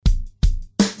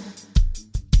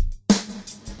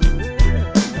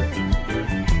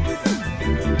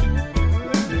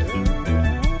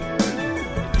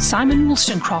Simon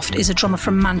Wollstonecraft is a drummer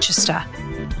from Manchester.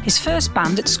 His first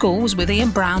band at school was with Ian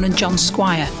Brown and John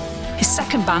Squire. His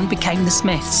second band became The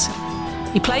Smiths.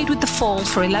 He played with The Fall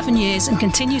for 11 years and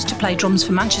continues to play drums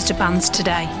for Manchester bands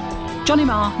today. Johnny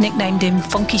Marr nicknamed him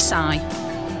Funky Si.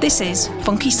 This is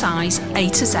Funky Si's A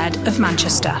to Z of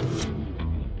Manchester.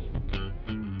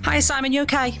 Hi Simon, you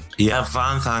okay? Yeah,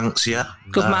 fine, thanks, yeah.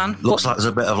 Good man. Looks like there's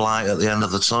a bit of light at the end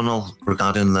of the tunnel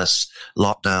regarding this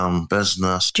lockdown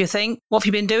business. Do you think? What have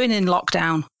you been doing in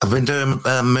lockdown? I've been doing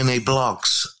mini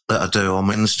blogs that I do on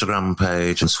my Instagram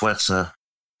page and Twitter.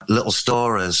 Little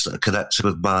stories that are connected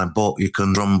with my book, You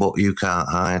Can Drum But You Can't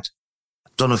Hide.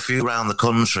 I've done a few around the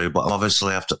country, but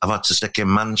obviously I've had to stick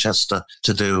in Manchester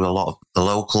to do a lot of the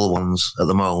local ones at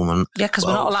the moment. Yeah, because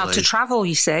we're not allowed to travel,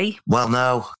 you see. Well,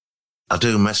 no. I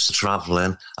do miss the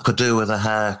travelling. I could do with a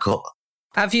haircut.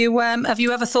 Have you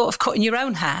ever thought of cutting your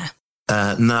own hair?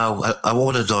 No, I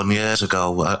would have done years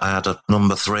ago. I had a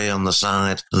number 3 on the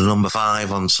side and a number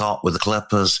 5 on top with the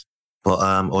clippers, but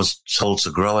I was told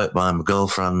to grow it by my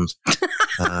girlfriend.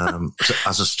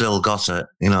 As I still got it,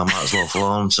 I might as well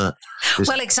flaunt it.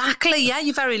 Well, exactly, yeah.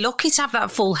 You're very lucky to have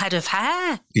that full head of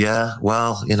hair. Yeah,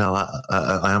 well,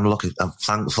 I am lucky. I'm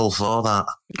thankful for that.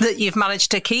 That you've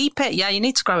managed to keep it. Yeah, you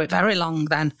need to grow it very long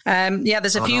then. Yeah,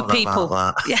 there's a few people.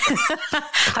 Yeah.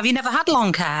 Have you never had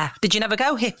long hair? Did you never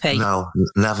go hippie? No,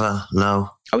 never, no.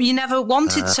 Oh, you never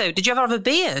wanted to? Did you ever have a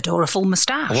beard or a full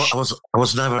moustache? I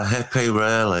was never a hippie,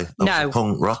 really. I was a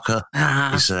punk rocker,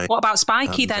 you see. What about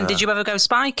spiky then? Did you ever go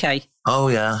spiky? Oh,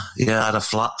 yeah. Yeah, I had a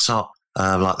flat top,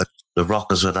 like the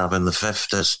rockers would have in the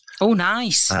 50s. Oh,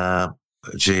 nice.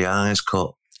 GI's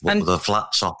cut with a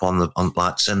flat top on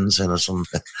like Tintin or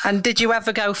something. And did you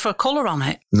ever go for a colour on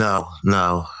it? No.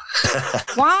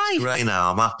 Why? Grey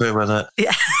now, I'm happy with it.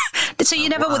 Yeah. So you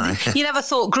never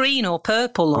thought green or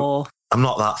purple or... I'm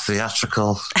not that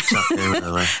theatrical,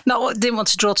 really. Didn't want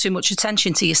to draw too much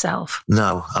attention to yourself.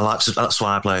 No, that's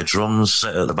why I play drums,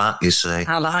 sit at the back, you see.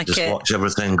 I like it. Just watch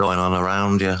everything going on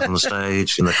around you, on the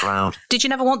stage, in the crowd. Did you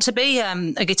never want to be a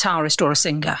guitarist or a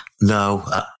singer? No,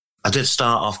 I did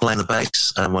start off playing the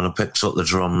bass when I picked up the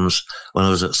drums when I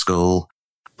was at school.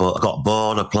 But I got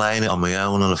bored of playing it on my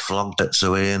own and I flogged it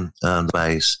to Ian and the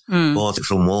bass. Bought it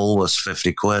from Woolworths,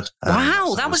 50 quid.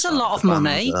 Wow, that was a lot of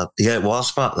money. Yeah, it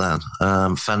was back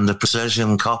then. Fender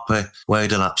Precision copy,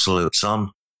 weighed an absolute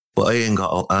ton. But Ian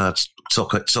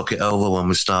took it over when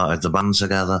we started the band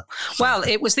together. Well,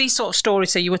 it was these sort of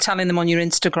stories, so you were telling them on your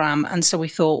Instagram, and so we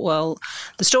thought, well,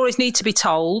 the stories need to be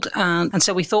told, and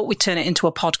so we thought we'd turn it into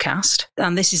a podcast,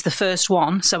 and this is the first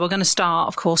one, so we're going to start,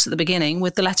 of course, at the beginning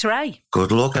with the letter A.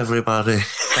 Good luck, everybody.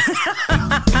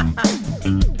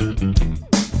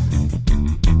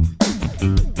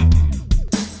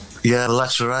 Yeah, the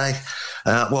letter A.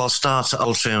 I started at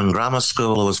Altrincham Grammar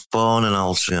School. I was born in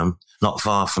Altrincham, not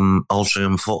far from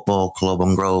Altrincham Football Club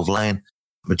on Grove Lane.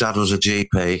 My dad was a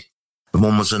GP. My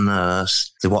mum was a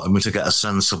nurse. They wanted me to get a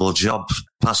sensible job.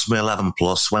 Passed me 11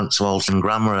 plus, went to Altrincham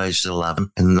Grammar aged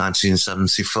 11 in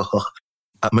 1974.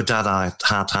 My dad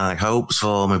had high hopes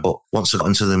for me, but once I got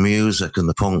into the music and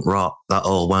the punk rock, that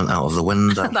all went out of the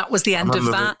window. That was the end of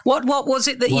that. What was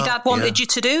it that your dad wanted you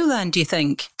to do then, do you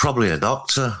think? Probably a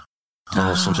doctor.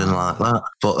 Or something like that.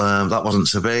 But that wasn't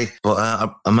to be.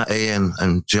 But I met Ian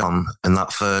and John in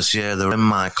that first year. They were in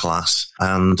my class.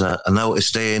 And I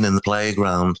noticed Ian in the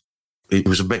playground. He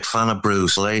was a big fan of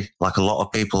Bruce Lee, like a lot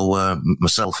of people were,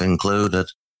 myself included.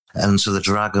 Enter the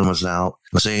Dragon was out.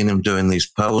 I seen him doing these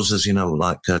poses,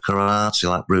 like karate,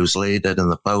 like Bruce Lee did in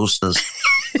the posters.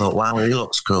 Thought, wow, he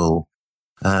looks cool.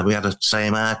 We had the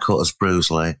same haircut as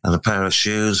Bruce Lee and a pair of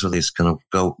shoes with these kind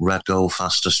of red gold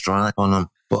faster stripe on them.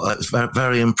 But it was very,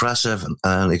 very impressive.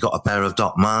 And he got a pair of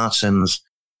Doc Martens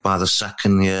by the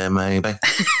second year, maybe,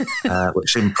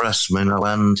 which impressed me no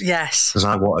end. Yes. Because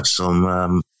I wanted some,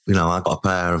 I got a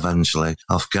pair eventually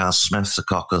off Gaz Smith, the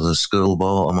cock of the school,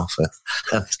 bought them off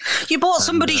it. You bought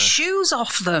somebody's shoes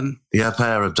off them? Yeah, a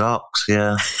pair of Docs,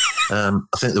 yeah. I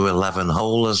think they were 11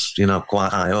 holers,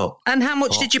 quite high up. And how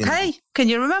much did you pay? Can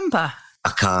you remember? I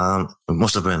can't. It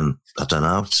must have been, I don't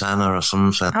know, tenner or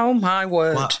something. Oh, my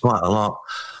word. Quite a lot.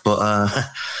 But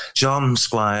John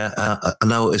Squire, I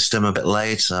noticed him a bit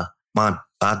later. My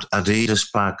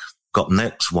Adidas bag got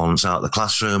nicked once out of the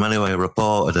classroom anyway,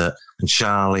 reported it. And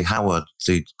Charlie Howard,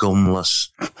 the gumless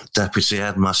deputy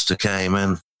headmaster, came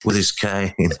in with his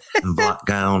cane and black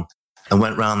gown and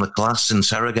went round the class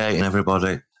interrogating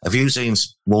everybody. Have you seen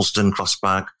Wollstonecraft's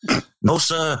bag? No,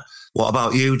 sir. What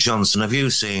about you, Johnson? Have you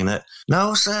seen it?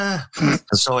 No, sir. And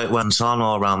so it went on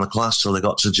all around the class till they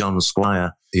got to John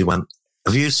Squire. He went,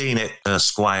 have you seen it,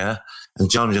 Squire? And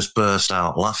John just burst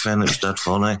out laughing. It was dead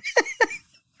funny.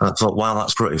 I thought, wow,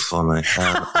 that's pretty funny.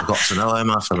 I got to know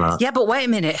him after that. Yeah, but wait a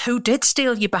minute. Who did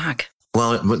steal your bag?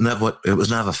 Well, it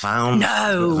was never found.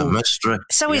 No. It was a mystery.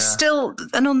 So it's still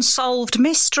an unsolved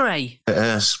mystery. It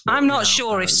is. I'm not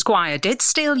sure if Squire did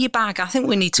steal your bag. I think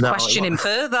we need to question him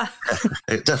further.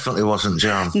 It definitely wasn't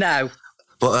John. No.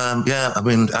 But I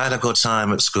mean, I had a good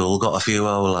time at school, got a few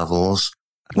O-levels.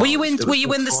 Were you in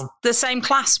the same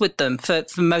class with them for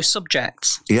most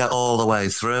subjects? Yeah, all the way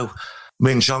through.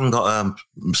 Me and John got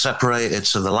separated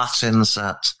to the Latin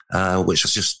set, which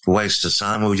was just a waste of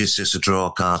time. We just used to draw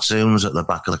cartoons at the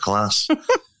back of the class.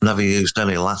 Never used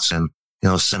any Latin,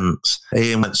 since.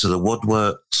 Ian went to the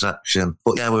woodwork section.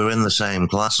 But yeah, we were in the same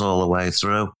class all the way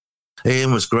through.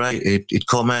 Ian was great. He'd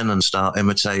come in and start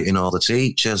imitating all the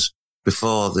teachers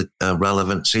before the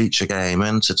relevant teacher came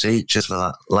in to teach us for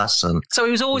that lesson. So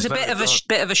he was always a bit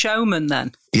of a showman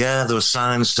then? Yeah, there were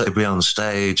signs that he'd be on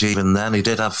stage. Even then, he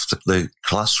did have the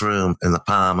classroom in the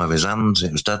palm of his hand.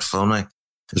 It was dead funny.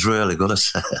 He was really good at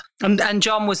it. And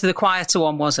John was the quieter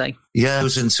one, was he? Yeah, he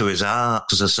was into his art.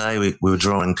 As I say, we were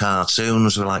drawing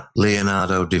cartoons with like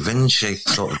Leonardo da Vinci,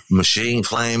 sort of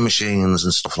flame machines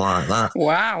and stuff like that.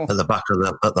 Wow. At the back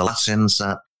of the Latin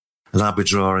set. And I'd be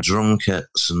drawing drum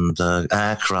kits and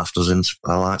aircraft.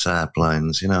 I liked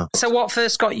airplanes, So what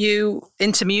first got you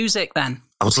into music then?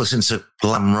 I was listening to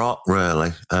glam rock,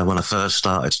 really, when I first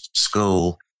started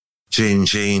school. Gene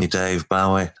Genie, Dave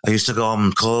Bowie. I used to go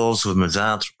on calls with my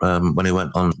dad when he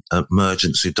went on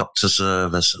emergency doctor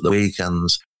service at the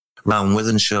weekends, round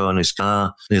Wythenshawe in his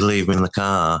car. He'd leave me in the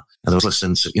car, and I was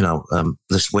listening to,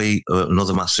 This Week,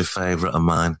 another massive favourite of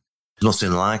mine.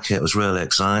 Nothing like it. It was really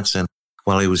exciting.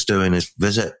 While he was doing his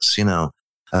visits,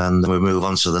 and then we move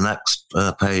on to the next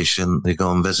patient. We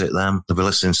go and visit them. They'll be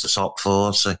listening to the Top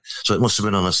 40. So it must have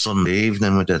been on a Sunday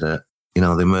evening we did it,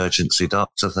 the emergency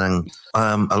doctor thing.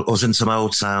 I was into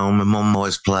Motown. My mum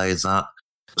always played that.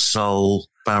 Soul,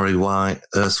 Barry White,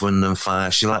 Earth, Wind and Fire.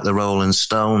 She liked the Rolling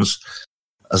Stones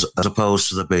as opposed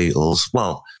to the Beatles.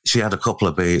 Well, she had a couple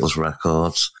of Beatles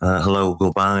records. Hello,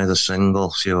 Goodbye, the single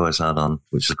she always had on,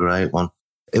 which is a great one.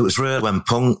 It was really when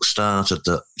punk started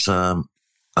that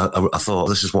I thought,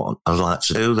 this is what I'd like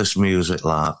to do, this music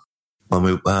like. When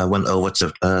we went over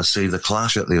to see The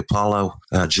Clash at the Apollo,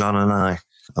 John and I,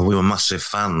 and we were massive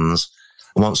fans.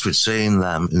 And once we'd seen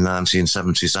them in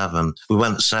 1977, we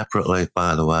went separately,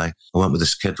 by the way. I went with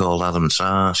this kid called Adam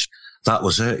Tarsh. That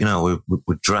was it,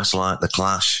 we dressed like The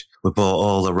Clash. We bought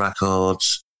all the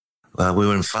records. We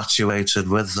were infatuated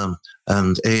with them.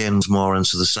 And Ian's more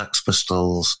into the Sex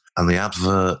Pistols and the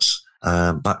adverts,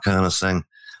 that kind of thing.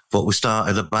 But we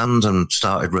started a band and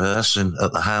started rehearsing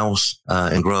at the house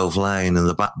in Grove Lane in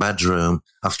the back bedroom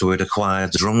after we'd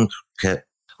acquired the drum kit,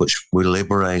 which we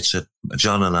liberated,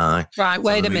 John and I. Right,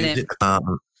 wait a minute.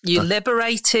 You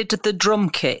liberated the drum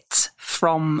kit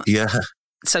from... Yeah.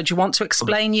 So do you want to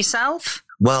explain yourself?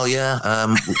 Well,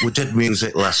 yeah, we did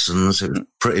music lessons. It was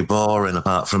pretty boring,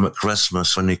 apart from at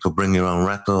Christmas when you could bring your own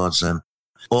records in.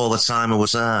 All the time I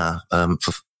was there,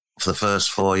 for the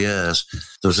first 4 years,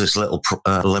 there was this little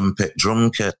Olympic drum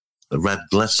kit, the red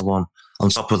glitter one, on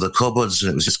top of the cupboards,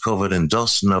 and it was just covered in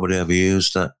dust, and nobody ever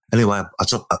used it. Anyway, I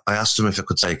asked them if I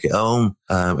could take it home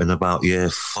in about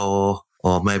year 4,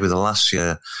 or maybe the last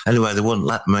year. Anyway, they wouldn't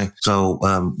let me, so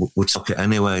we took it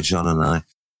anyway, John and I.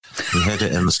 We hid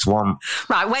it in the swamp.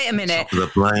 Right, wait a minute. The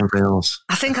playing fields.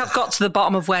 I think I've got to the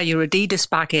bottom of where your Adidas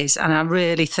bag is, and I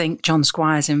really think John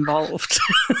Squire's involved.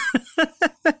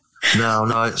 No,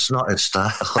 it's not his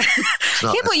style.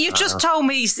 But you just told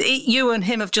me you and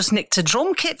him have just nicked a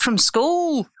drum kit from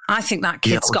school. I think that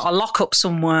kid's got a lock-up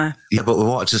somewhere. Yeah, but we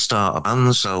wanted to start a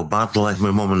band so badly.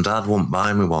 My mum and dad wouldn't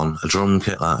buy me one, a drum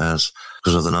kit that is,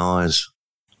 because of the noise.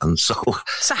 And so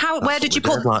where did you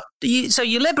put... So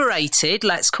you liberated,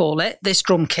 let's call it, this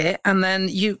drum kit, and then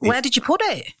where did you put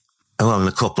it? Well, in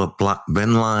a couple of black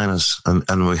bin liners,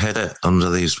 and we hid it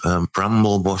under these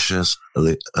bramble bushes at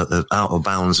the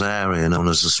out-of-bounds area known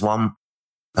as the swamp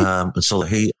until the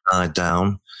heat died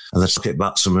down. And they took it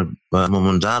back to my mum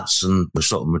and dad's, and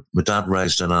my dad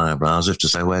raised an eyebrow as if to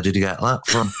say, where did you get that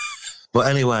from? But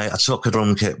anyway, I took a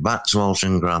drum kit back to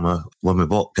Altrincham Grammar when my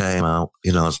book came out,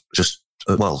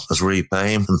 as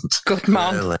repayment. Good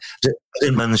man. Really. I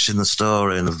didn't mention the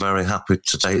story, and I'm very happy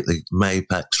to take the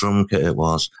Mapex drum kit it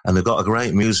was. And they've got a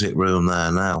great music room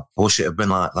there now. I wish it had been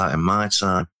like that in my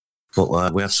time.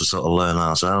 But we had to sort of learn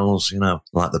ourselves,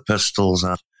 like the Pistols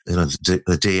had,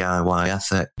 the DIY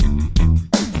ethic.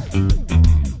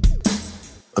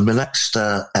 And my next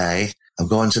I'm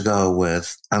going to go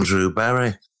with Andrew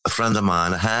Berry, a friend of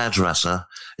mine, a hairdresser.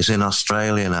 He's in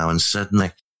Australia now, in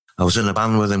Sydney. I was in a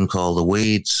band with him called The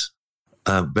Weeds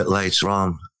a bit later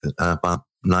on. about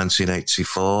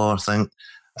 1984, I think.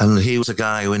 And he was the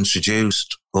guy who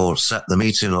introduced or set the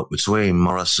meeting up between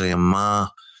Morrissey and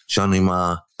Marr, Johnny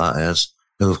Marr, that is,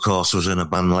 who, of course, was in a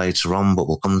band later on, but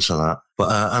we'll come to that.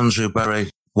 But Andrew Berry,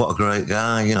 what a great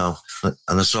guy, you know.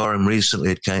 And I saw him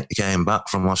recently. He came back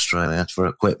from Australia for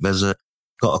a quick visit,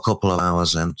 got a couple of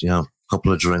hours in, you know, a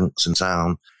couple of drinks in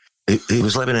town. He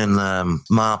was living in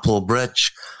Marple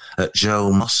Bridge at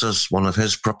Joe Moss's, one of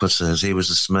his properties. He was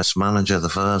the Smiths manager, the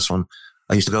first one.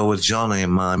 I used to go with Johnny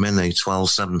in my Mini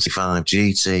 1275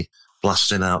 GT,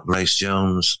 blasting out Grace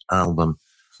Jones' album,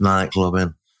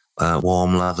 nightclubbing,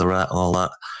 Warm Leatherette, all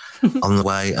that on the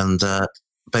way. And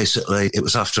basically, it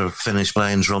was after I finished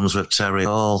playing drums with Terry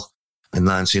Hall in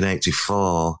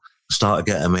 1984. I started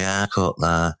getting my hair cut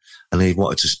there, and he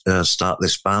wanted to start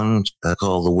this band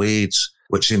called The Weeds,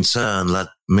 which in turn led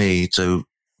me to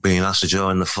being asked to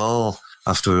join The Fall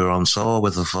after we were on tour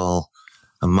with The Fall.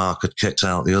 And Mark had kicked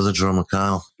out the other drummer,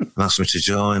 Carl, and asked me to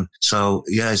join. So,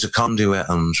 yeah, he's a conduit,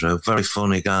 Andrew. Very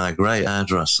funny guy, great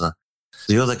hairdresser.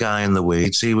 The other guy in The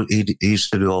Weeds, he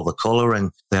used to do all the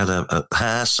colouring. They had a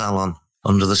hair salon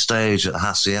under the stage at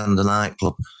Hacienda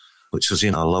nightclub, which was,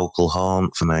 you know, a local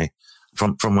haunt for me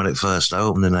from when it first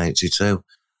opened in 82.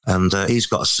 And he's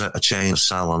got a chain of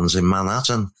salons in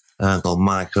Manhattan called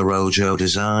Micah Rojo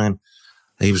Design.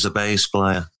 He was the bass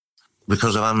player.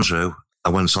 Because of Andrew, I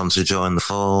went on to join The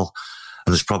Fall,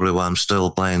 and it's probably why I'm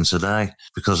still playing today,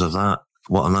 because of that.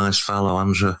 What a nice fellow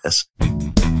Andrew is.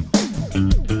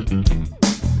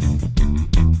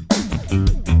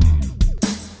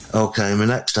 Okay, my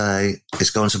next day is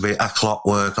going to be A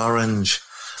Clockwork Orange,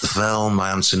 the film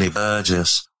by Anthony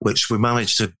Burgess, which we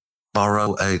managed to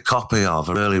borrow a copy of,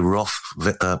 a really rough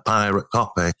pirate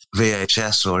copy,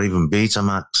 VHS or even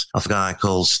Betamax, of a guy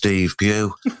called Steve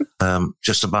Pugh,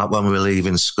 just about when we were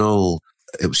leaving school.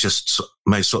 It was just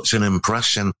made such an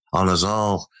impression on us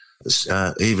all.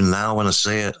 Even now when I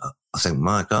see it, I think,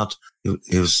 my God,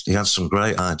 he had some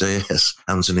great ideas,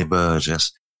 Anthony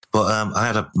Burgess. But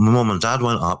my mum and dad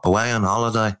went away on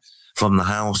holiday from the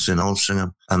house in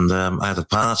Altrincham, and I had a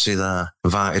party there,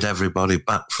 invited everybody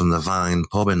back from the Vine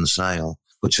pub in Sale,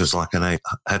 which was like an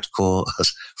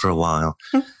headquarters for a while.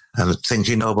 And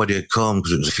thinking nobody had come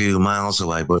because it was a few miles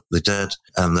away, but they did.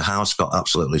 And the house got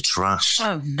absolutely trashed.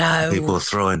 Oh, no. People were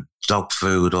throwing dog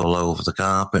food all over the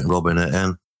carpet, rubbing it in.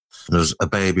 And there was a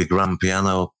baby grand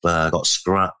piano up there, got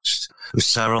scratched. It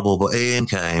was terrible, but Ian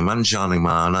came, and Johnny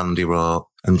Marr, and Andy Rourke,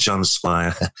 and John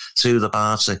Squire to the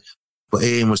party. But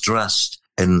Ian was dressed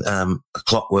in a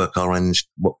clockwork orange,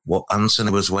 what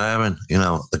Anthony was wearing, you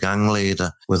know, the gang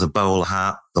leader, with a bowler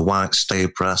hat, the white stay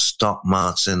press, Doc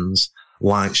Martens,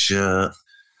 white shirt,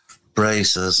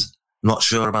 braces. Not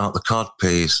sure about the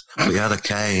codpiece, but he had a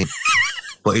cane.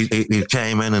 But he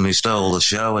came in and he stole the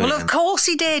show. Well, of course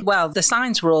he did. Well, the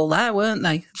signs were all there, weren't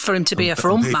they, for him to be a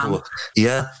front man?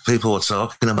 People were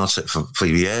talking about it for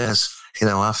years, you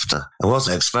know, after. I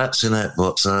wasn't expecting it,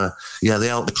 but they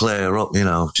helped to clear up, you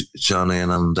know, Johnny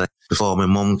and Andy, before my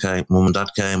mum and dad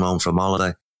came home from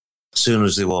holiday. As soon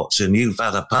as they walked in, you've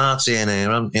had a party in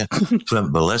here, haven't you?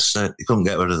 Went ballistic. You couldn't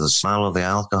get rid of the smell of the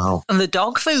alcohol. And the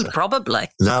dog food, probably.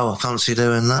 No, I fancy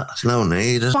doing that. No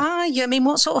need. Why? I mean,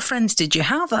 what sort of friends did you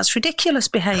have? That's ridiculous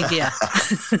behaviour.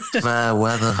 Fair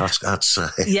weather, I'd say.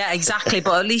 Yeah, exactly.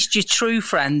 But at least your true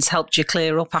friends helped you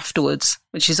clear up afterwards,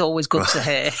 which is always good to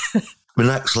hear. My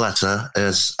next letter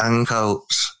is Ann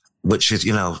Coates, which is,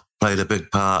 you know, played a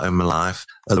big part in my life.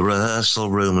 At the rehearsal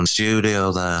room and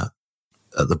studio there,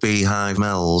 at the Beehive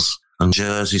Mills on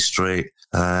Jersey Street.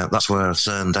 That's where I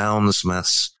turned down the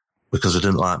Smiths because I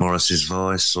didn't like Morrissey's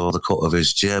voice or the cut of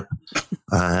his jib.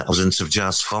 I was into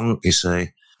jazz funk, you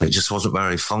see. It just wasn't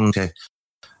very funky.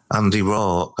 Andy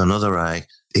Rourke, another A,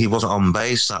 he wasn't on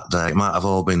bass that day. It might have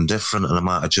all been different and I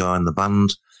might have joined the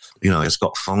band. You know, it's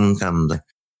got funk, Andy.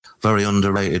 Very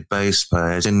underrated bass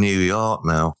player. He's in New York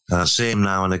now. I see him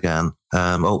now and again.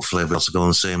 Hopefully we'll also go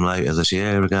and see him later this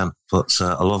year again. But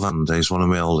I love Andy. He's one of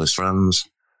my oldest friends.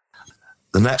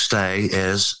 The next day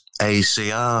is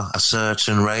ACR, A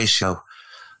Certain Ratio,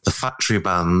 the Factory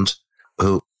band,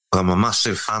 who I'm a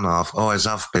massive fan of, always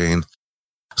have been.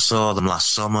 I saw them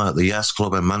last summer at the Yes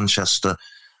Club in Manchester.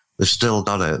 They've still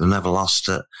got it. They never lost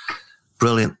it.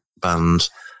 Brilliant band.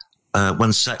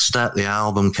 When Sextet, the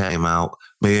album, came out,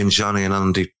 me and Johnny and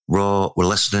Andy Rourke were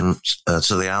listening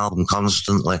to the album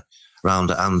constantly round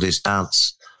at Andy's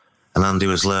dad's. And Andy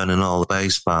was learning all the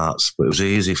bass parts, but it was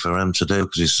easy for him to do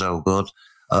because he's so good.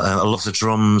 I love the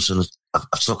drums, and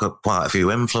I took up quite a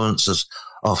few influences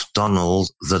off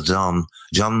Donald, the Don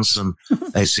Johnson,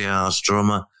 ACR's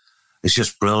drummer. It's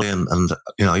just brilliant. And,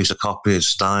 you know, I used to copy his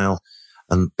style.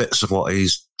 and bits of what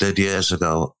he's did years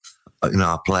ago,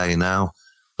 I play now,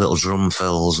 little drum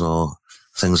fills or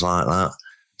things like that.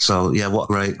 So, yeah, what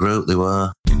a great group they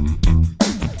were.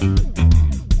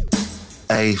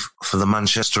 A for the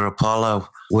Manchester Apollo,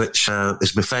 which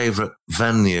is my favourite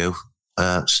venue,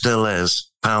 still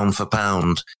is, pound for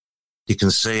pound. You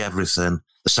can see everything.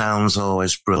 The sound's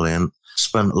always brilliant.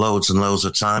 Spent loads and loads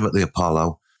of time at the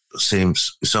Apollo.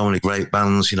 Seems so many great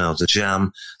bands, The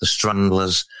Jam, the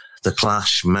Stranglers, the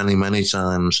Clash, many, many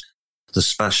times. The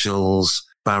Specials,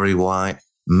 Barry White,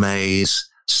 Maze,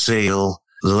 Seal,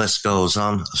 the list goes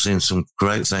on. I've seen some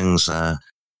great things there.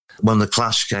 When the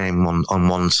Clash came on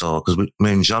one tour, because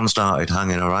me and John started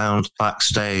hanging around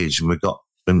backstage, and we got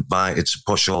invited to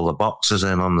push all the boxes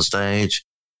in on the stage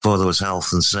before there was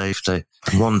health and safety.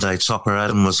 And one day, Topper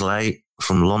Eden was late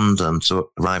from London to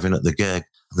arriving at the gig.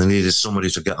 They needed somebody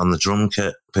to get on the drum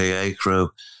kit, PA crew,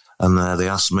 and they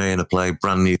asked me to play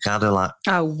Brand New Cadillac.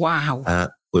 Oh, wow.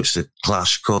 Which the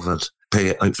Clash covered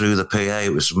through the PA.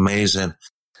 It was amazing.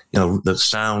 The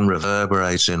sound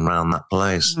reverberating around that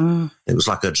place. It was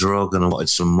like a drug, and I wanted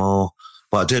some more.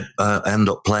 But I did end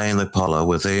up playing the Apollo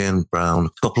with Ian Brown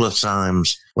a couple of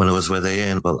times when I was with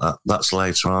Ian, but that's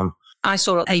later on. I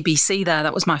saw ABC there.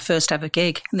 That was my first ever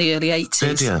gig in the early 80s.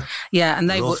 Did you? Yeah, and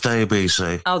they loved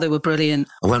ABC. Oh, they were brilliant.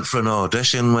 I went for an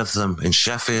audition with them in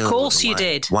Sheffield. Of course you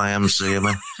did.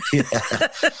 YMCA. Yeah.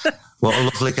 What a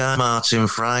lovely guy Martin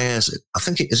Fry is. I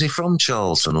think, is he from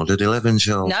Charlton, or did he live in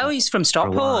Charlton? No, he's from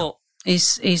Stockport.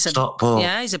 He's a Stockport.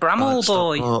 Yeah, he's a Bramhall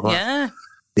boy. Stockport, yeah.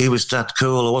 He was dead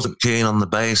cool. I wasn't keen on the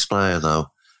bass player, though.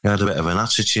 He had a bit of an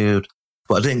attitude.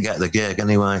 But I didn't get the gig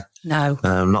anyway. No.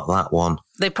 Not that one.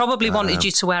 They probably wanted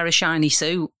you to wear a shiny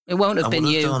suit. It won't have been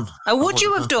you. Done. Oh, would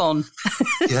you have done?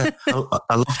 Yeah.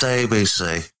 I loved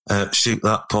ABC. Shoot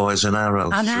that poison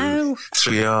arrow. I know.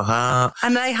 Through your heart.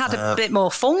 And they had a bit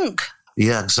more funk.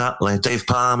 Yeah, exactly. Dave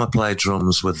Palmer played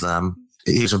drums with them.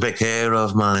 He's a big hero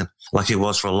of mine, like he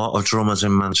was for a lot of drummers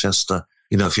in Manchester.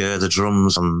 If you hear the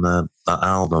drums on that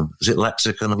album, is it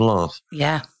Lexicon of Love?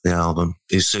 Yeah. The album.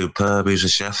 He's superb. He's a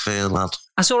Sheffield lad.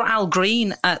 I saw Al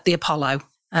Green at the Apollo.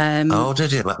 Oh,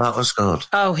 did you? That was good.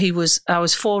 Oh, I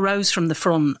was 4 rows from the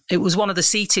front. It was one of the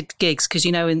seated gigs because,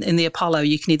 in the Apollo,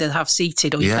 you can either have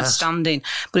seated or you can have standing.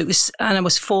 But I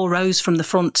was 4 rows from the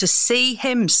front. To see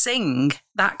him sing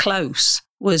that close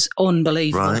was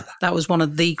unbelievable. Right. That was one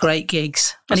of the great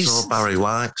gigs. And I saw Barry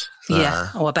White. Yeah.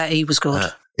 Oh, I bet he was good.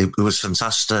 It was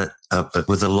fantastic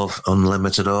with the Love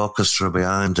Unlimited Orchestra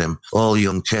behind him. All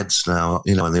young kids now,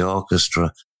 in the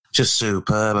orchestra. Just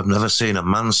superb. I've never seen a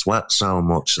man sweat so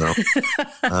much, though,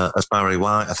 as Barry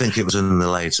White. I think it was in the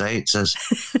late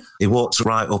 80s. He walked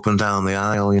right up and down the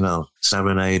aisle,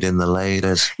 serenading the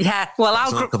ladies. Yeah, well,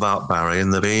 Talk about Barry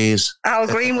and the Bees. Al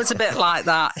Green was a bit like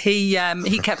that. He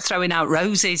kept throwing out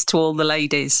roses to all the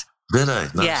ladies. Did he?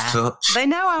 Nice touch. They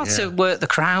know how to work the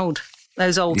crowd,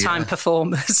 those old-time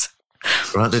performers.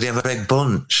 Right, did he have a big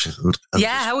bunch?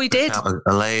 He did.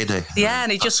 A lady. Yeah,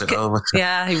 and he just...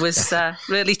 he was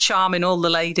really charming all the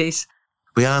ladies.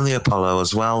 Behind the Apollo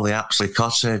as well, the Apsley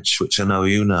Cottage, which I know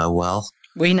you know well.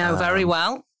 We know very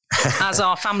well, as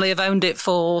our family have owned it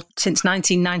since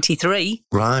 1993.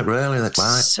 Right, really? That's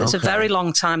right. So it's a very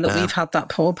long time that we've had that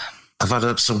pub. I've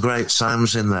had some great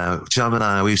times in there. John and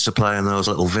I, we used to play in those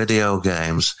little video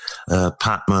games,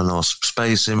 Pac-Man or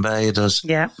Space Invaders.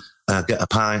 Yeah. Get a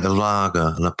pint of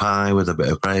lager and a pie with a bit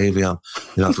of gravy on.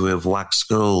 You have to have Wag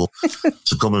School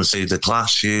to come and see the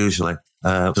Clash usually,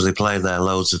 because they played there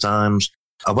loads of times.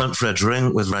 I went for a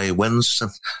drink with Ray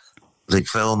Winston, the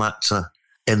film actor,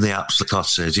 in the Apsley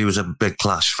Cottage. He was a big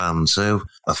Clash fan too.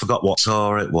 I forgot what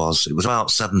tour it was. It was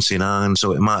about 79,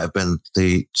 so it might have been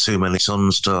the Too Many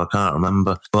Sons tour, I can't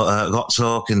remember. But I got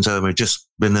talking to him. He'd just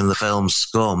been in the film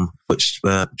Scum, which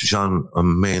John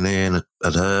and me and Ian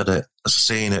had heard it,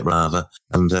 seen it rather,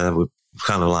 and we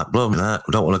kind of like, blow me that,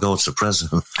 we don't want to go to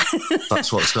prison.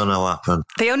 That's what's going to happen.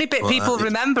 The only bit people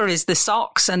remember is the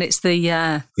socks, and it's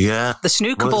the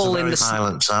snooker ball in the... It was a very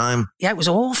violent time. Yeah, it was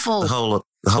awful.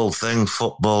 The whole thing,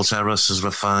 football terrorists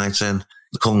were fighting,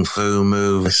 the kung fu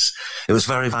moves. It was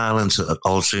very violent at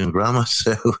Altoon Grammar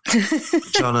too.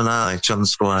 John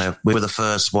Squire, we were the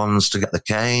first ones to get the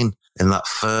cane in that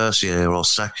first year or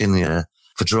second year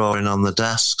for drawing on the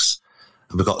desks.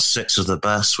 And we got 6 of the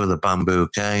best with a bamboo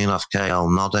cane off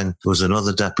KL Nodding. There was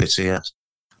another deputy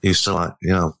he used to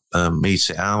mete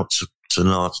it out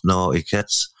to naughty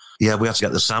kids. Yeah, we had to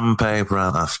get the sandpaper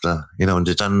out after, in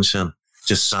detention.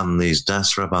 Just sand these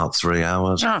desks for about 3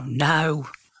 hours. Oh, no.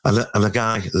 And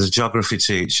the geography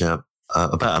teacher,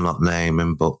 I better not name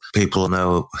him, but people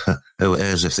know who it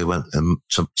is if they went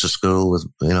to school with,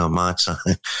 my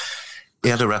time. He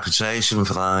had a reputation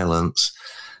for violence.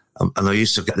 And I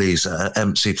used to get these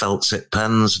empty felt tip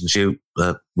pens and shoot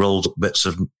rolled up bits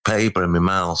of paper in my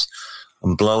mouth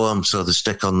and blow them so they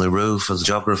stick on the roof of the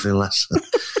geography lesson.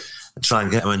 And try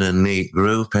and get them in a neat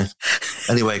grouping.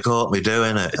 Anyway, he caught me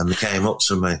doing it and he came up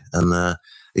to me and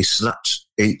he snapped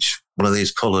each one of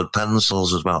these coloured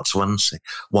pencils, was about 20,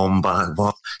 one by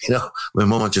one. You know, my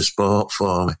mum had just bought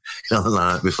for me, you know, the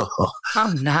night before.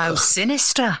 Oh, no,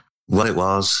 sinister. Well, it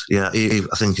was, yeah.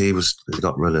 I think he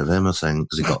got rid of him, I think,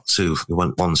 because he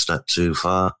went one step too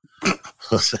far.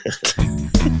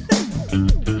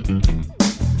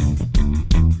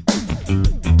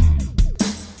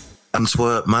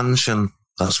 Antwerp Mansion,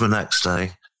 that's my next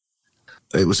day.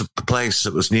 It was a place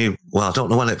that was new. Well, I don't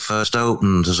know when it first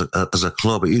opened as a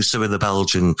club. It used to be the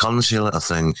Belgian consulate, I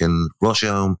think, in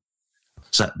Rusholme,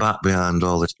 set back behind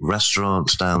all the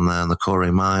restaurants down there in the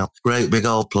Curry Mile. Great big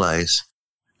old place.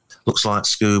 Looks like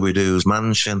Scooby-Doo's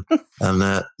mansion.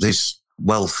 And these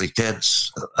wealthy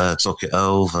kids took it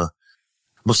over.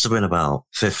 Must have been about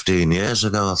 15 years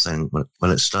ago, I think,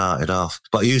 when it started off.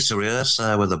 But I used to rehearse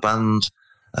there with a band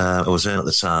I was in at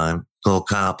the time called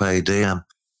Carpe Diem.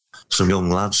 Some young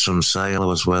lads from Sale I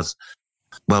was with.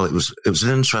 Well, it was an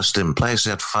interesting place. They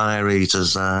had fire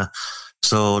eaters there,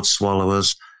 sword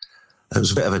swallowers. It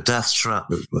was a bit of a death trap.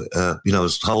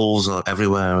 There's holes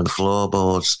everywhere in the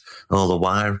floorboards. All the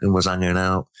wiring was hanging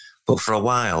out. But for a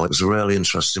while, it was a really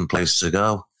interesting place to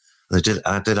go. I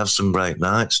did have some great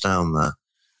nights down there.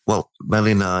 Well,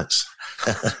 many nights.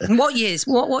 What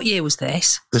year was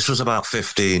this? This was about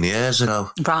 15 years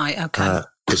ago. Right, okay.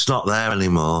 It's not there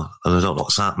anymore, and I don't know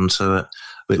what's happened to it.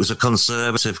 But it was a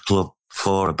conservative club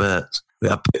for a bit. We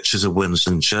had pictures of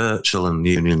Winston Churchill and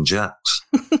Union Jacks.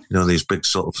 These big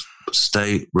sort of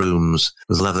state rooms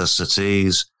with leather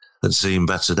settees that seen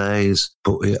better days.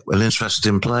 But an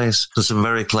interesting place. There's some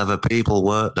very clever people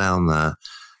work down there,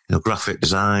 graphic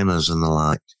designers and the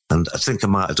like. And I think I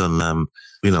might have done,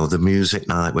 the music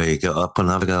night where you get up and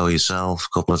have a go yourself a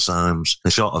couple of times. I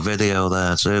shot a video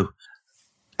there too.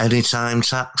 Anytime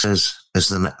Taxes is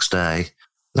the next day.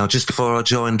 Now, just before I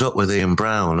joined up with Ian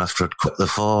Brown, after I'd quit the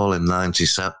Fall in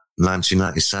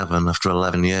 1997, after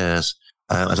 11 years,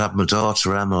 I'd had my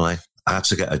daughter, Emily. I had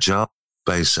to get a job,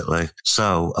 basically.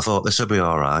 So I thought this would be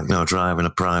all right, driving a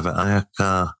private hire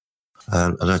car.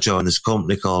 And I joined this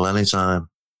company called Anytime.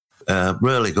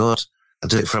 Really good. I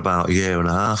did it for about a year and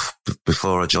a half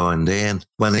before I joined Ian.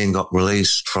 When Ian got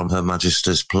released from Her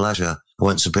Majesty's Pleasure, I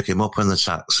went to pick him up in the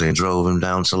taxi and drove him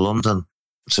down to London,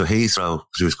 to Heathrow,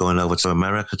 because he was going over to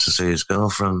America to see his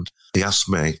girlfriend. He asked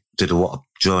me, did I want to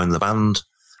join the band,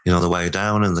 the way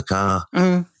down in the car?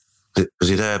 Because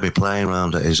he'd heard me playing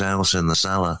around at his house in the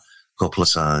cellar a couple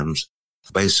of times.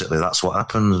 Basically, that's what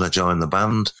happened, and I joined the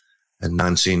band in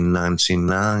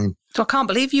 1999. So I can't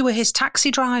believe you were his taxi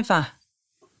driver.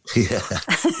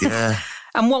 Yeah.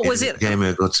 And what was it? He gave me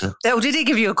a good tip. Oh, did he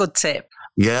give you a good tip?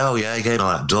 Yeah, he gave me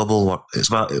like double.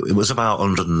 It was about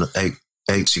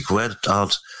 180 quid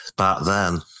odd back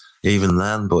then, even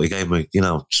then, but he gave me,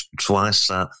 twice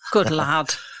that. Good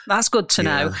lad. That's good to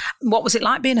know. What was it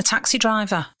like being a taxi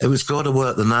driver? It was good to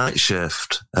work the night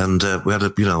shift, and we had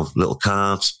a, little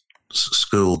card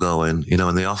school going,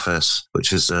 in the office,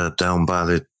 which is down by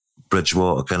the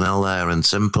Bridgewater Canal there in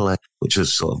Timperley, which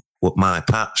was sort of my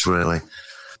patch, really,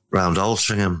 round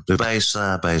Altrincham. The base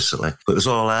there, basically. But it was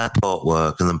all airport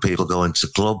work, and then people going to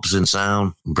clubs in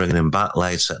town and bringing him back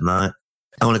late at night.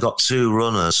 I only got 2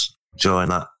 runners during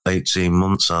that 18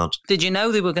 months odd. Did you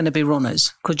know they were going to be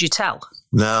runners? Could you tell?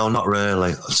 No, not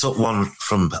really. I took one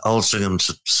from Altrincham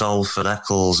to Salford,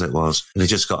 Eccles it was, and he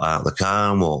just got out of the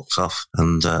car and walked off.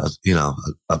 And, I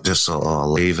just thought,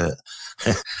 I'll leave it.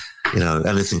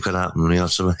 Anything could happen, you know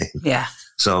what I mean? Yeah.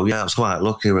 So, I was quite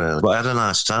lucky, really. But I had a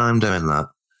nice time doing that.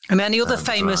 I mean, any other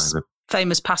famous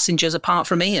passengers apart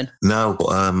from Ian? No, but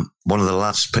one of the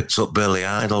lads picked up Billy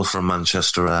Idol from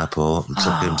Manchester Airport and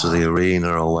took him to the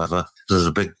arena or whatever. I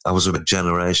was a big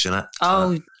Generation X.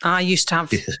 Oh, I used to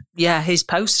have,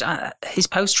 his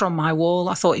poster on my wall.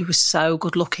 I thought he was so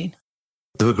good looking.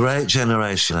 They were great,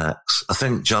 Generation X. I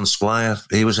think John Squire,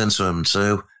 he was into them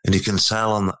too. And you can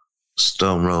tell on that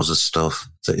Stone Roses stuff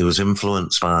that he was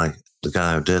influenced by the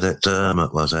guy who did it,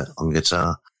 Dermot, was it, on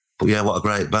guitar. But what a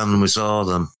great band. We saw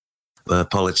them,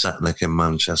 Polytechnic in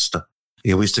Manchester.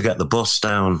 We used to get the bus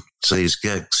down to these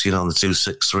gigs, on the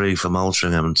 263 from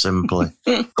Altrincham and Timperley.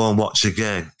 Go and watch a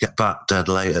gig, get back dead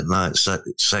late at night,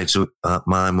 say to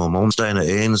my mum, I'm staying at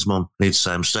Ian's mum. He'd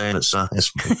say, I'm staying at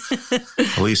Si's mum.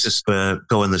 We used to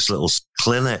go in this little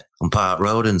clinic on Park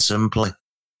Road in Timperley.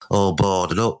 all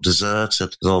boarded up,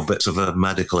 deserted, with all bits of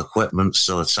medical equipment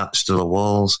still attached to the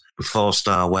walls. We forced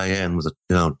our way in with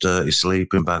a dirty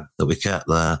sleeping bag that we kept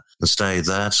there and stayed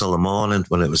there till the morning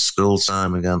when it was school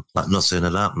time again, like nothing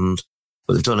had happened.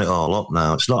 But they've done it all up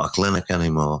now. It's not a clinic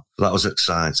anymore. That was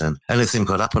exciting. Anything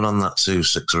could happen on that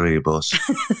 263 bus.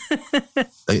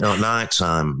 At night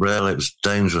time, really, it was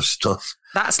dangerous stuff.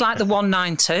 That's like the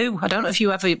 192. I don't know if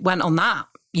you ever went on that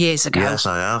years ago. Yes,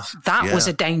 I have. That was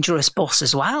a dangerous bus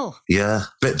as well. Yeah,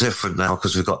 bit different now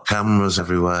because we've got cameras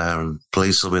everywhere and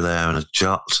police will be there in a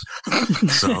jot.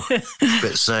 So,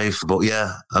 bit safe. But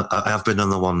yeah, I have been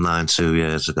on the 192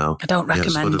 years ago. I don't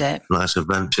recommend it. Nice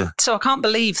adventure. So I can't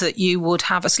believe that you would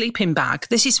have a sleeping bag.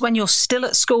 This is when you're still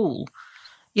at school.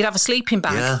 You'd have a sleeping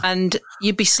bag and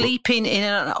you'd be sleeping in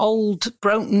an old,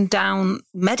 broken down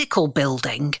medical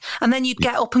building, and then you'd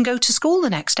get up and go to school the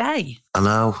next day. I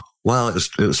know. Well, it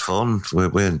was fun.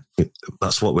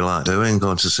 That's what we like doing,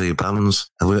 going to see bands.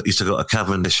 And we used to go to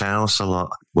Cavendish House a lot,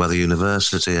 where the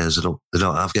university is. They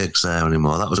don't have gigs there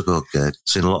anymore. That was a good gig.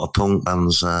 Seen a lot of punk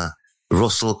bands there. The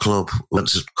Russell Club, went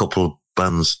to a couple of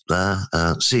bands there.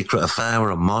 Secret Affair,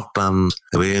 a mod band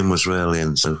who Ian was really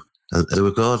into. And they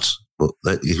were good. But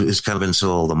he was kind of into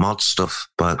all the mod stuff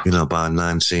by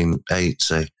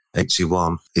 1980,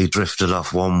 81. He drifted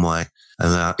off one way.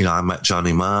 And, I met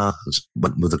Johnny Marr,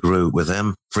 went with a group with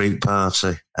him, Freak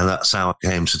Party. And that's how I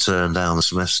came to turn down the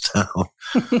Smithstown.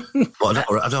 But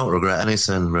I don't regret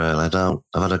anything, really. I don't.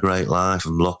 I've had a great life.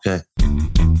 I'm lucky.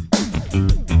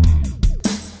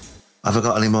 Have I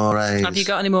got any more A's? Have you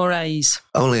got any more A's?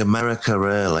 Only America,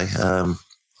 really.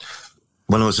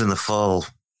 When I was in the fall,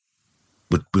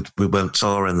 we went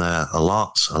touring there a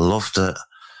lot. I loved it.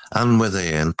 And with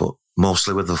Ian, but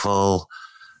mostly with the fall.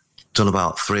 Done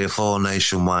about 3 or 4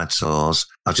 nationwide tours.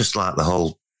 I just like the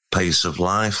whole pace of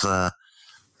life there.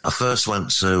 I first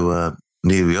went to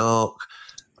New York.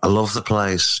 I love the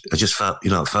place. I just felt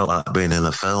like being in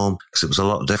a film because it was a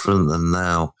lot different than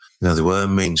now. There were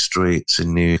mean streets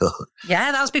in New York.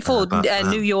 Yeah, that was before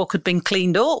New York had been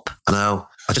cleaned up. I know.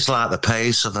 I just like the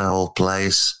pace of the whole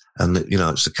place. And,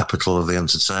 it's the capital of the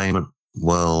entertainment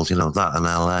world, that and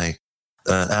LA.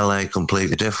 LA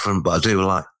completely different, but I do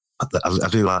like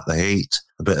the heat,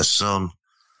 a bit of sun.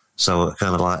 So I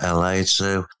kind of like LA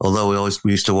too. Although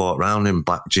we used to walk around in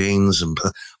black jeans and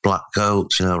black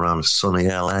coats, around sunny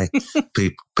LA.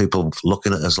 People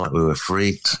looking at us like we were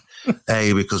freaks.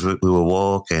 A, because we were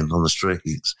walking on the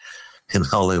streets in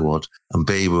Hollywood, and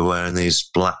B, we were wearing these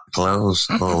black clothes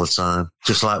all the time,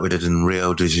 just like we did in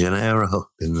Rio de Janeiro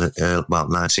in about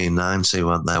 1990.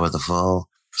 Went there with the fall.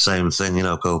 Same thing,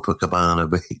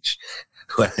 Copacabana Beach,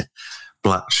 wearing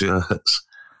black shirts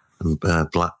and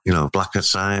black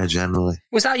attire generally.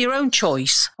 Was that your own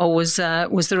choice, or was there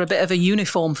a bit of a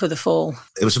uniform for the fall?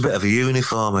 It was a bit of a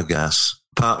uniform, I guess.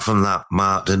 Apart from that,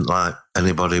 Mark didn't like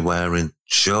anybody wearing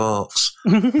shorts,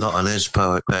 not on his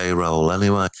payroll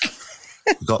anyway.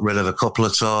 Got rid of a couple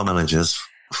of tour managers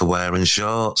for wearing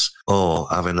shorts or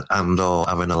having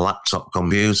a laptop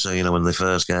computer, when they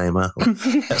first came out.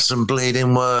 Get some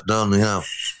bleeding work done,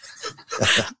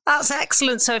 That's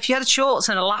excellent. So if you had shorts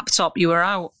and a laptop, you were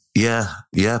out. Yeah,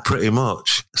 pretty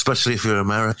much, especially if you're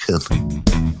American.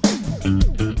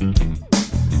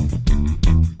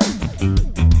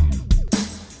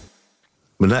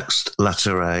 My next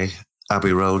letter A,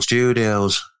 Abbey Road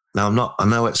Studios. Now, I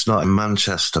know it's not in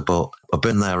Manchester, but I've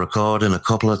been there recording a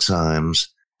couple of times.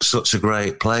 Such a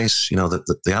great place,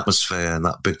 the atmosphere and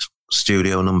that big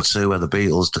studio number 2 where the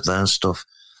Beatles did their stuff.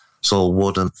 It's all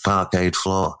wood and parquet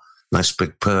floor, nice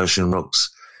big Persian rugs.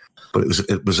 But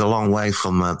it was a long way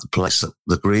from the place,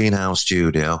 the Greenhouse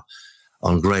Studio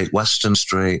on Great Western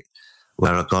Street,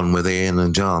 where I'd gone with Ian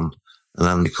and John and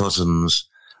Andy Cousins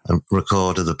and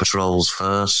recorded the Patrol's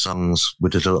first songs. We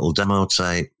did a little demo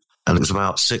tape. And it was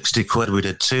about 60 quid. We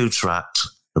did 2 tracks.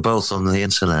 They're both on the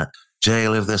internet.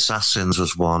 Jail of the Assassins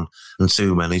was one, and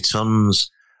Too Many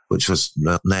Tons, which was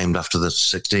named after the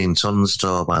 16 Tons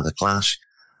tour by The Clash.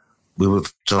 We were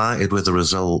delighted with the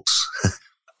results.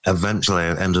 Eventually,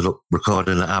 I ended up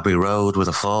recording at Abbey Road with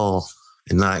a fall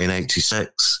in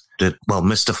 1986.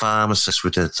 Mr. Pharmacist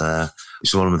we did there.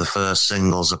 It's one of the first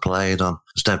singles I played on. I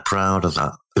was dead proud of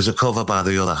that. It was a cover by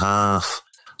The Other Half,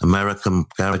 American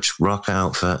garage rock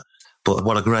outfit. But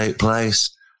what a great place.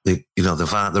 The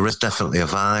vibe, there is definitely a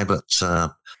vibe, but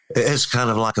it is kind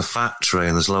of like a factory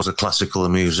and there's loads of classical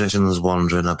musicians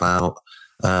wandering about.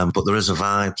 But there is a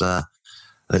vibe there.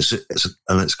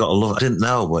 It's got a love. I didn't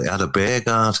know, but it had a beer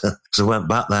garden. So I went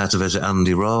back there to visit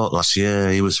Andy Rourke last year.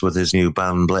 He was with his new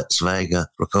band Blitz Vega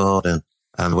recording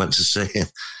and went to see him.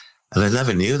 And I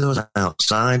never knew there was an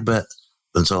outside bit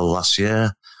until last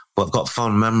year. But I've got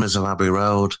fond memories of Abbey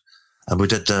Road. And we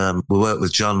worked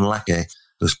with John Leckie,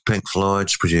 who's Pink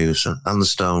Floyd's producer, and the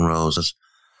Stone Roses.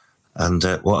 And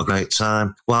what a great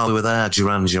time. While we were there,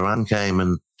 Duran Duran came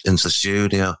into the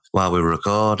studio while we were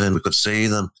recording. We could see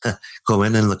them come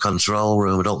in the control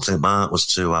room. I don't think Mark was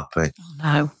too happy. Oh,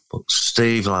 no. But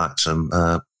Steve liked them.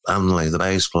 Hanley, the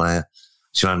bass player,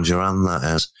 Duran Duran, that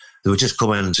is. They were just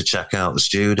coming in to check out the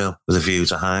studio with a view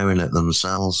to hiring it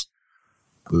themselves.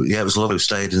 Yeah, it was lovely. We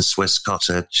stayed in Swiss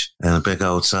Cottage in a big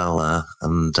hotel there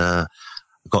and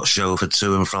got chauffeured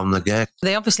to and from the gig.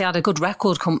 They obviously had a good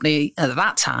record company at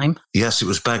that time. Yes, it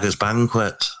was Beggars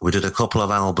Banquet. We did a couple of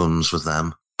albums with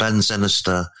them, Ben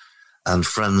Sinister and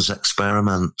Friends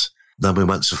Experiment. Then we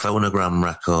went to Phonogram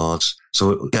Records.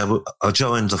 So, yeah, I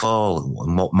joined the fall,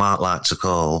 what Mark liked to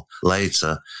call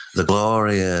later the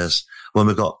glory years. When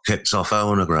we got kicked off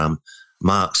Phonogram,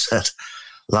 Mark said,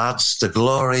 "Lads, the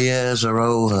glory years are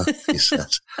over," he said.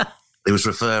 He was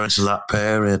referring to that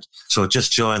period. So I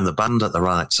just joined the band at the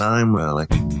right time, really.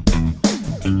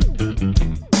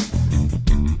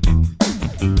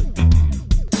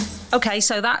 Okay,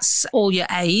 so that's all your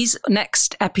A's.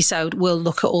 Next episode, we'll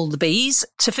look at all the B's.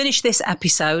 To finish this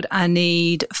episode, I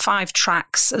need 5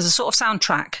 tracks as a sort of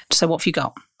soundtrack. So what have you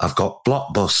got? I've got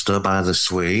Blockbuster by The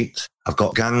Sweet. I've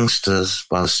got Gangsters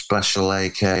by The Special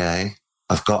AKA.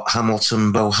 I've got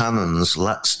Hamilton Bohannon's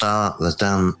Let's Start the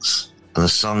Dance. And a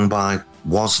song by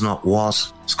Was Not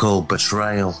Was. It's called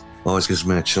Betrayal. Always gives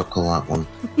me a chuckle, that one.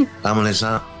 How many is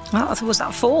that? Well, I thought, was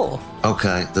that 4?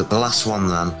 Okay, the last one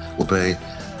then will be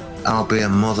I'll Be a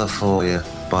Mother for You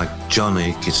by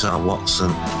Johnny Guitar Watson.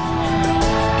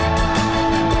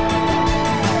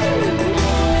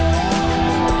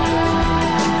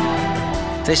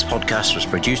 This podcast was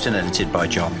produced and edited by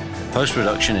John.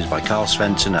 Post-production is by Carl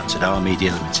Svensson at Tadar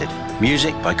Media Limited.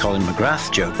 Music by Colin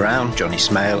McGrath, Joe Brown, Johnny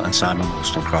Smale and Simon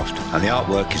Wollstonecroft. And the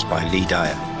artwork is by Lee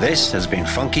Dyer. This has been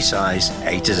Funky Size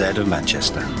A to Z of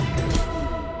Manchester.